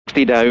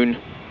Stay down,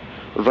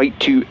 right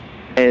 2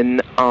 in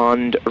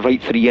and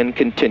right 3 in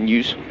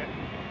continues.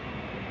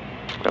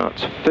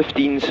 That's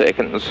 15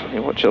 seconds.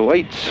 You watch your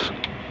lights.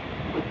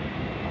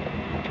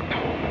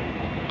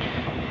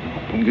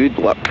 Good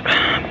luck.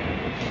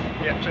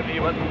 Yeah,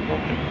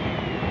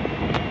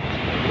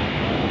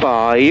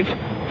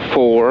 5,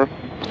 4,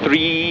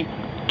 3,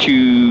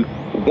 2,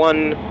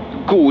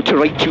 1, go to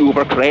right 2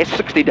 over crest,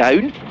 60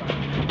 down,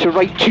 to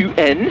right 2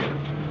 in,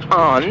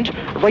 and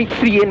right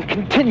 3 in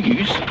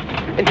continues,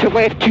 into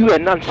left 2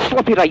 in, and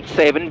slippy right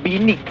 7, be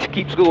neat,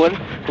 keeps going,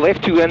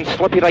 left 2 in,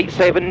 slippy right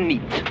 7,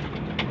 neat.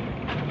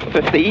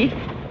 50,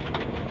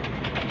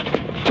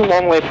 to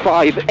long left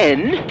 5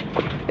 in,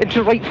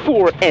 into right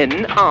 4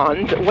 in,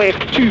 and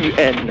left 2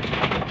 in.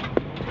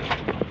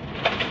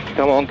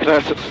 Come on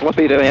Chris, it's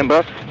slippy,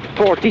 remember.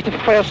 40 to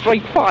first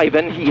right 5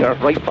 in here,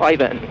 right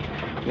 5 in.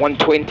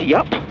 120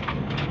 up.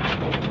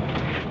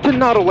 To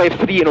narrow left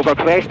 3 in over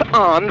crest,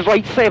 and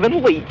right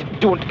 7 late,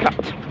 don't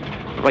cut.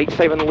 Right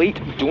 7 late,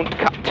 don't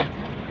cut.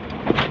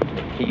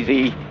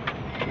 Easy.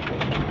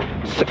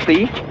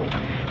 60.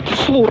 To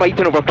slow right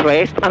in over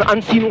crest, and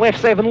unseen left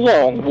 7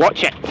 long,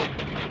 watch it.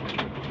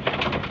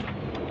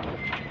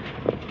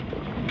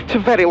 To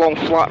very long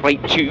flat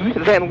right 2,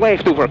 then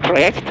left over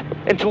crest,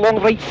 into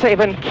long right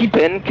 7, keep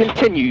in,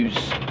 continues.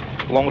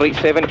 Long right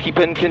 7, keep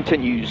in,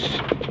 continues.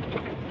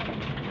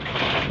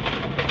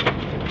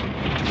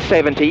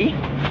 70.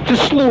 To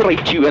slow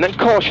right 2 in and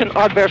caution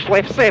adverse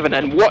left 7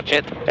 and watch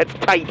it, it's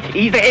tight,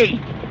 easy.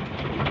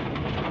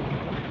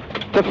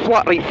 To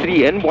flat right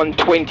 3 in,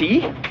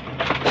 120.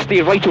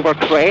 Stay right over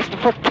crest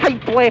for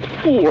tight left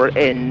 4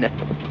 in.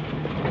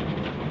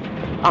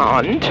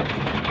 And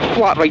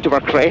flat right over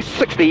crest,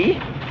 60.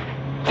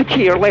 To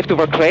care left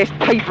over crest,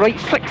 tight right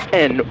 6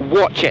 in,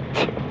 watch it.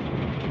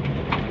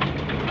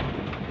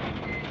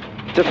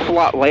 To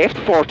flat left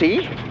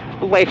 40,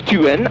 left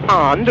 2 in,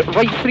 and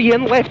right 3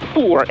 in, left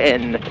 4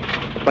 in.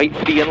 Right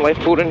 3 in,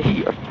 left 4 in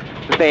here.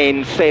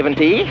 Then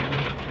 70.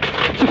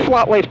 To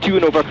flat left 2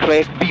 in over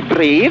crest, be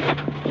brave,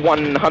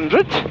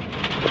 100.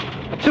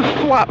 To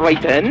flat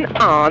right in,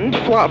 and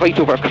flat right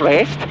over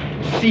crest,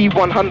 see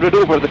 100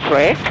 over the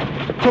crest.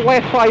 To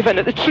left 5 in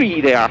at the tree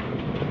there,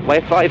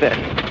 left 5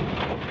 in.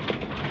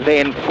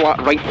 Then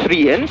flat right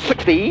 3 in,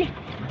 60.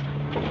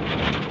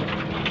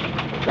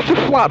 To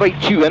flat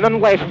right 2 in and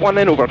left 1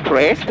 in over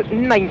crest,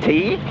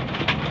 90.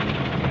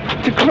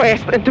 To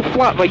crest into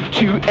flat right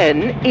 2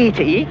 in,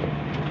 80.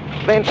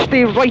 Then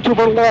stay right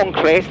over long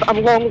crest and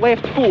long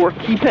left 4,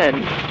 keep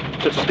in.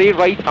 So stay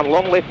right and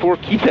long left 4,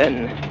 keep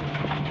in.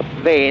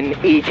 Then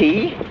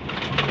 80.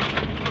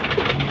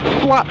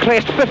 Flat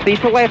crest 50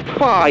 to left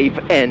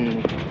 5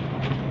 in.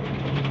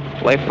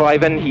 Left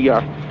 5 in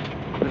here.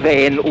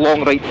 Then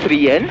long right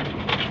 3 in.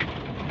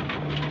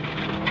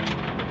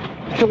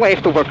 To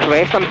left over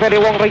crest and very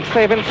long right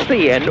 7,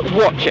 stay in,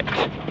 watch it.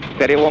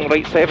 Very long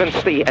right 7,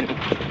 stay in.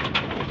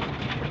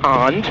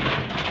 And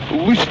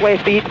loose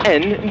left 8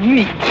 in,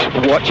 neat,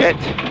 watch it,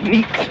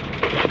 neat.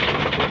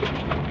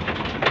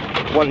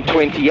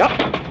 120 up.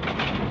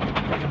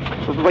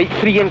 Right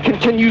 3 in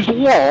continues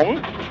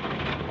long.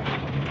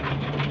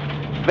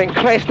 Then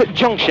crest at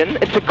junction,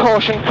 into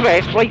caution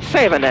crest, right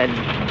 7 in.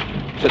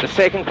 So the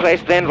second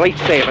crest, then right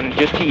 7,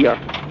 just here.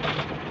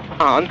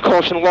 And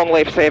caution long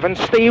left 7,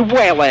 stay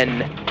well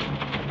in.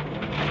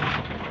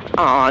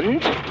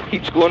 And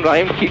keeps going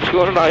round,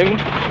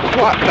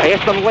 flat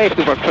crest and left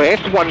over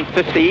crest,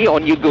 150,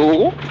 on you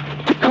go.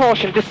 To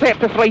caution,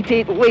 deceptive right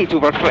 8, late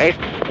over crest,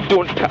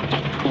 don't cut.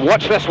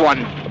 Watch this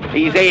one,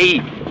 easy.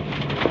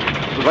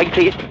 Right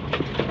 8.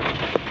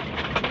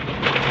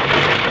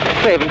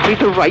 70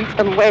 to right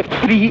and left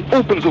 3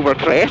 opens over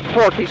crest,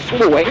 40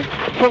 slowing.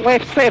 For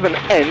left 7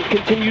 in,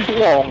 continues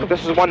long.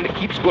 This is one that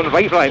keeps going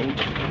right round.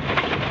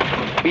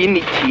 Be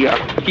neat here,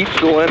 keeps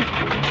going,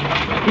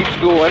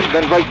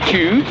 then right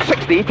 2,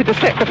 60 to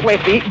deceptive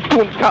left 8,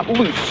 don't cut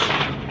loose.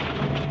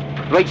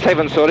 Right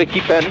 7, sorry,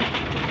 keep in,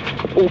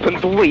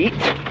 opens late,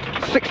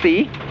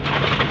 60,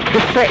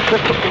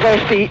 deceptive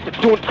left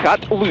 8, don't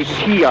cut loose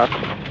here.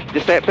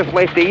 Deceptive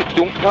left 8,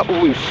 don't cut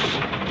loose.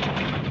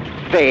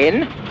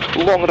 Then,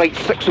 long right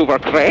 6 over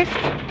crest,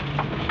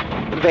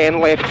 then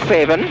left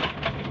 7,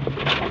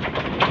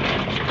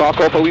 back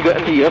off a wee bit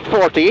in here,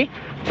 40,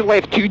 to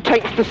left 2,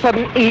 tightens to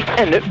 7, 8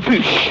 in at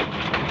bush.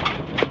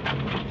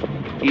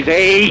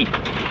 Easy.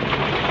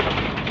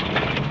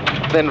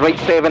 Then right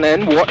 7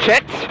 in, watch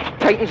it.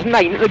 Tightens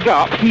 9 at the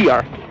gap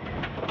here.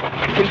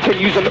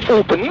 Continues and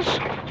opens.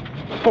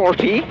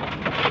 40.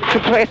 To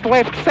crest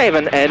left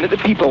 7 in at the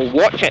people,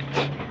 watch it.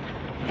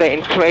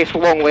 Then crest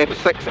long left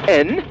 6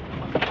 in.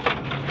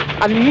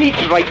 And neat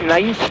right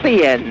 9,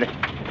 stay in.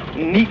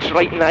 Neat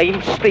right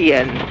 9, stay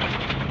in.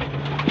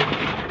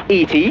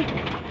 80.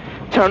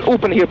 Turn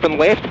open hairpin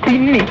left, be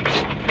neat.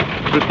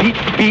 Repeat,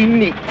 be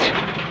neat.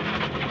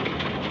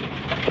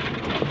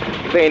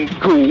 Then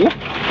go.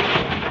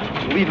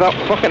 Leave that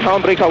fucking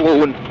handbrake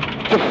alone.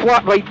 To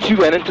flat right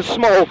 2 in into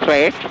small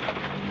crest.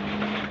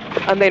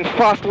 And then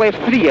fast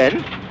left 3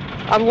 in.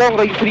 And long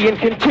right 3 in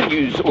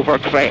continues over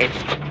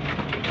crest.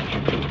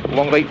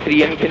 long right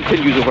 3 in,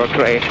 continues over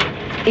crest.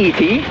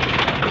 80.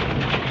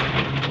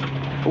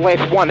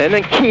 Left 1 in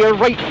and care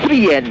right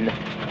 3 in.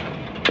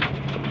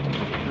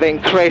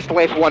 Then crest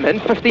left 1 in,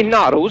 50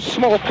 narrows,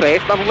 small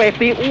crest and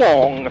left 8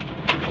 long.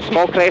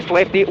 Small crest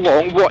left 8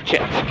 long, watch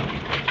it.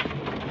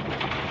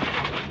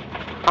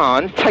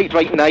 And tight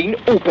right 9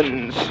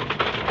 opens.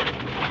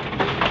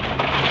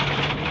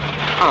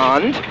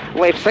 And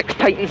left 6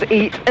 tightens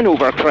 8 in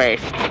over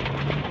crest.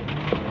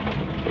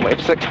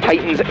 Left 6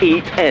 tightens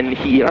 8 in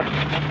here.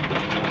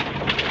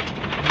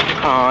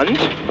 And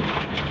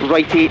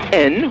right 8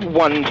 in,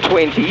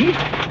 120.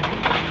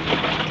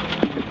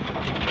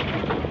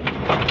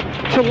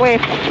 To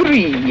left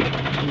 3,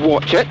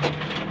 watch it.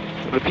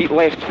 Repeat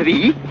left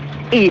 3,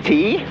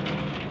 80.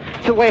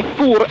 To left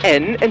 4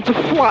 in, into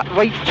flat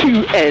right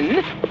 2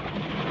 in.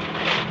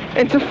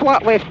 Into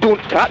flat left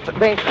don't cut,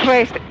 then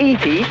crest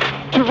 80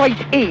 to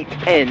right 8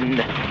 in.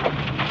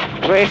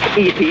 Crest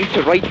 80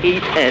 to right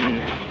 8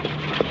 in.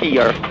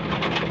 Here.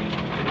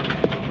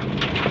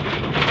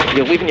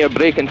 You're leaving your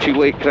braking too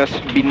late, Chris.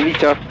 Be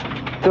neater.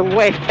 To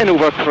left in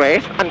over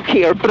crest and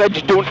care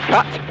bridge don't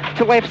cut.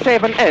 To left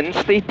 7 in,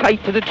 stay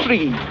tight to the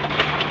tree.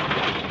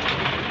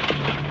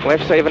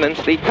 Left 7 in,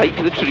 stay tight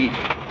to the tree.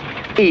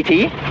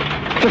 80.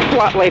 To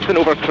flat left and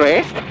over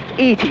crest.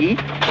 80.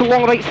 To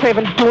long right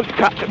 7 don't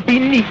cut. Be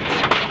neat.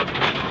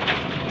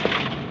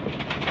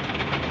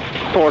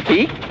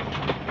 40.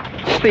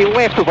 Stay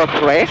left over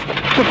crest.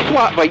 To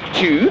flat right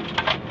 2.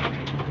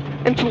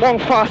 Into long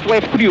fast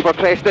left 3 over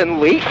crest in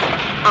late.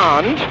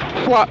 And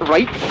flat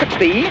right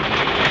 60.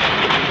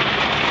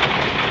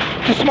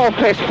 To small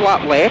crest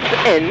flat left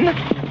in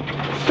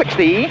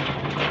 60.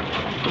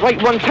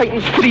 Right 1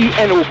 tightens 3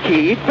 in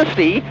okay.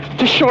 50.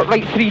 To short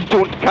right 3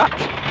 don't cut.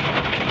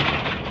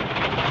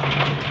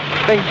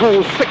 Then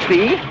goes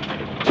 60.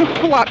 To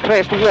flat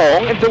crest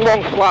long into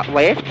long flat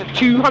left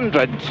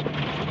 200.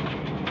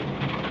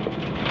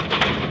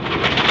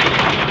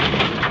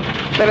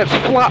 Then it's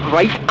flat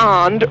right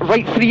and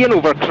right 3 in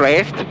over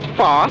crest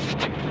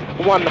fast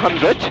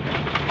 100.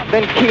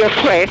 Then care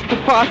crest to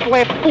fast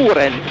left 4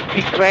 in.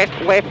 Be crest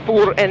left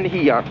 4 in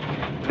here.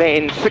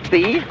 Then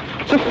 60.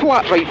 To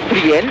flat right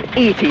 3 in.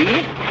 80.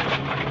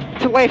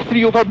 To left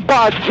 3 over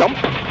bad jump.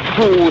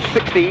 Go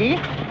 60.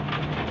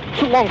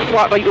 To long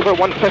flat right over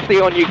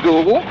 150 on you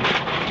go.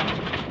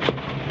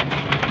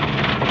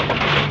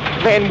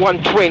 Then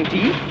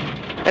 120.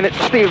 And it's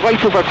stay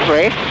right over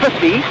crest.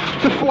 50.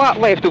 To flat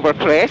left over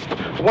crest.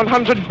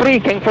 100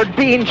 braking for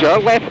danger.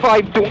 Left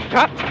 5 don't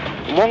cut.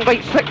 Long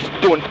right 6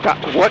 don't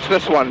cut. Watch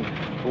this one.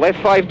 Left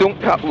 5 don't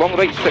cut. Long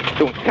right 6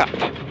 don't cut.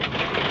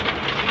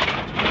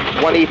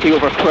 180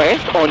 over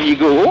crest. On you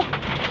go.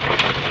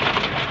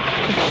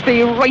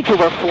 Stay right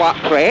over flat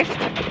crest.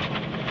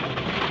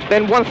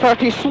 Then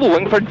 130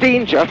 slowing for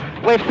danger.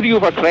 Left 3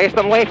 over crest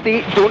and left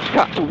 8 don't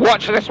cut.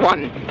 Watch this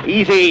one.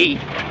 Easy.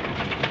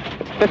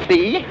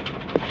 50.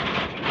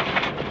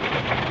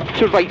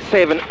 To right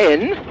 7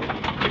 in.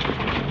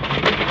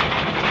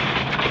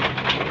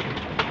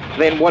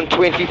 Then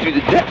 120 through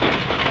the dip.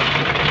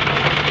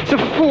 To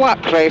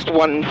flat crest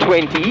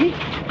 120.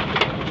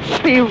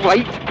 Stay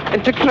right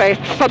into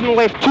crest, sudden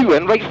left 2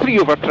 in, right 3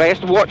 over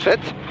crest, watch it.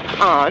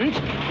 And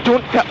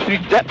don't cut through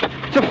dip.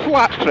 To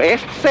flat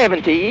crest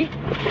 70.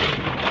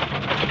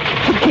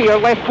 To care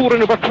left 4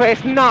 in over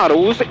crest,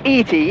 narrows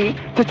 80.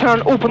 To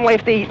turn open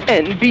left 8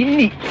 in, be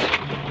neat.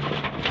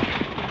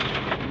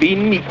 Be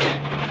neat.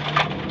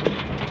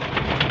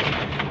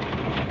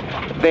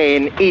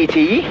 Then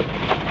 80.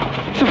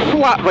 To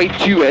flat right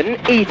 2 in,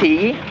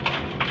 80.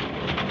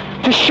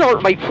 To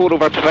short right 4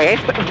 over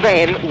crest,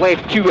 then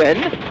left 2 in,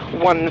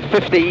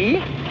 150.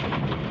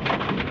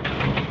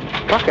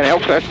 Fucking hell,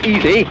 Chris,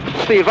 easy.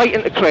 Stay right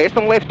into crest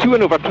and left 2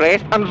 in over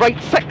crest and right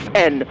 6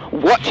 in.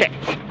 Watch it.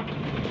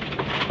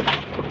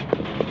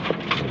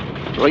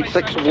 Right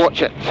 6,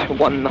 watch it.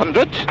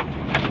 100.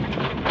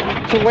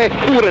 To left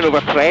 4 in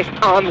over crest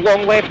and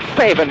long left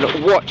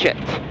 7. Watch it.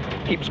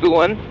 Keeps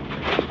going.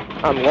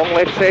 And long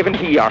left 7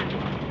 here.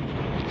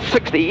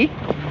 60.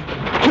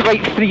 To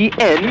right 3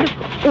 in.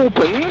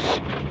 Opens.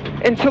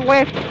 Into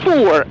left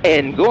 4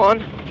 in. Go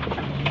on.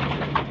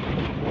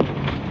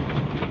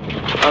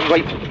 And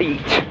right 8.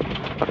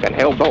 Fucking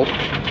hell, Bill.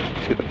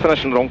 Let's get the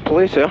finish in the wrong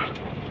place here.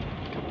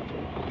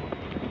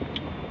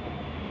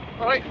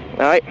 Alright.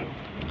 Alright.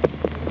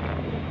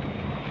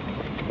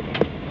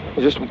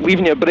 You're just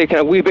leaving your braking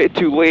a wee bit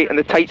too late in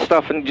the tight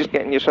stuff and just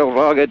getting yourself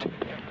ragged.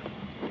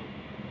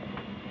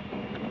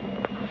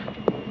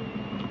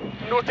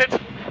 Noted.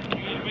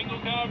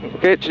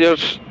 Okay,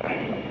 cheers.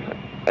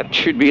 It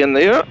should be in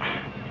there.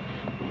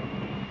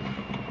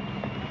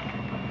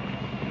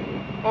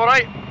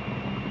 Alright.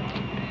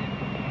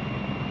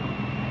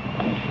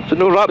 So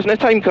no wraps, no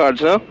time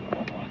cards, no?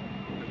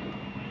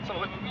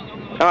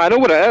 I know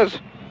what it is.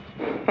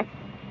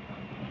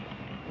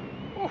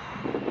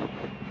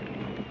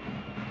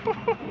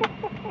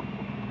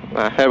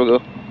 Here we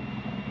go.